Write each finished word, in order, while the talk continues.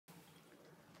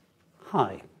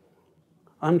Hi,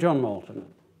 I'm John Moulton.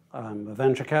 I'm a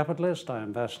venture capitalist. I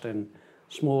invest in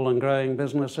small and growing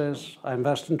businesses. I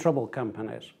invest in troubled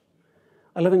companies.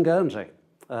 I live in Guernsey.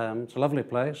 It's a lovely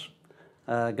place.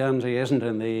 Guernsey isn't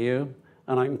in the EU,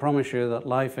 and I can promise you that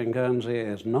life in Guernsey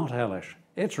is not hellish.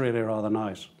 It's really rather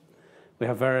nice. We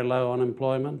have very low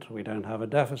unemployment. We don't have a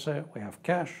deficit. We have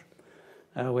cash.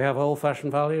 We have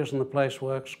old-fashioned values, and the place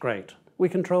works great. We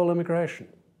control immigration.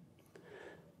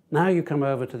 Now you come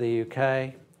over to the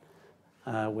UK,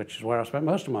 which is where I spent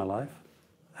most of my life,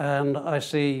 and I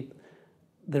see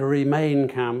the Remain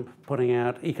camp putting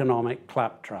out economic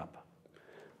claptrap.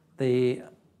 The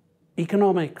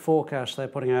economic forecasts they're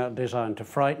putting out are designed to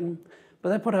frighten, but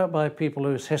they're put out by people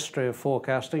whose history of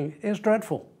forecasting is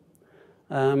dreadful.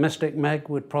 Mystic Meg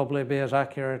would probably be as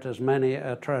accurate as many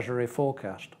a Treasury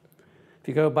forecast. If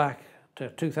you go back to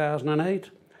 2008,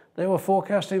 they were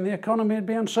forecasting the economy would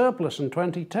be in surplus in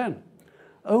 2010,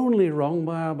 only wrong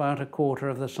by about a quarter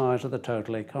of the size of the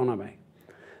total economy.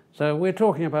 So we're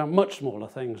talking about much smaller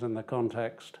things in the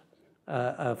context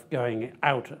of going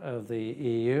out of the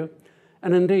EU.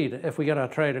 And indeed, if we get our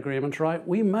trade agreements right,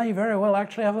 we may very well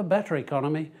actually have a better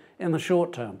economy in the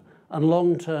short term, and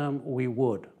long term we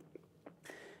would.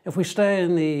 If we stay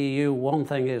in the EU, one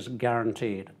thing is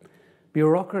guaranteed.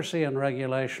 Bureaucracy and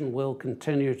regulation will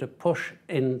continue to push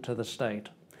into the state.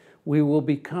 We will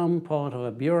become part of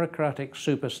a bureaucratic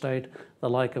superstate, the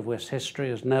like of which history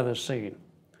has never seen.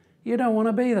 You don't want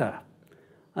to be there.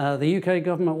 The UK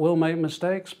government will make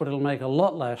mistakes, but it'll make a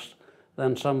lot less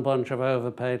than some bunch of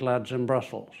overpaid lads in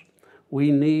Brussels.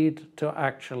 We need to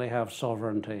actually have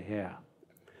sovereignty here.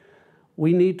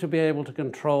 We need to be able to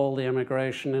control the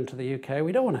immigration into the UK.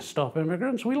 We don't want to stop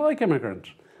immigrants. We like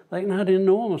immigrants. They can add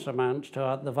enormous amounts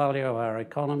to the value of our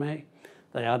economy.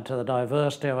 They add to the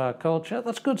diversity of our culture.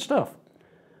 That's good stuff.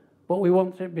 But we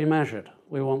want it to be measured.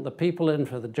 We want the people in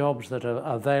for the jobs that are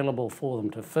available for them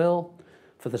to fill,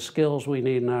 for the skills we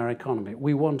need in our economy.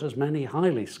 We want as many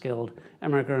highly skilled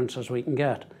immigrants as we can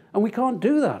get. And we can't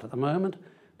do that at the moment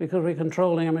because we're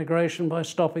controlling immigration by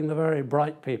stopping the very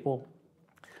bright people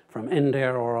from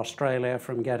India or Australia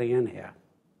from getting in here.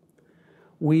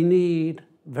 We need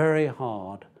very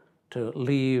hard to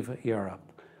leave Europe.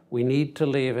 We need to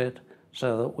leave it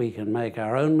so that we can make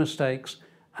our own mistakes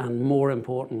and, more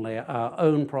importantly, our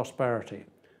own prosperity.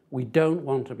 We don't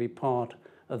want to be part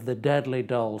of the deadly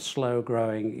dull,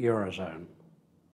 slow-growing Eurozone.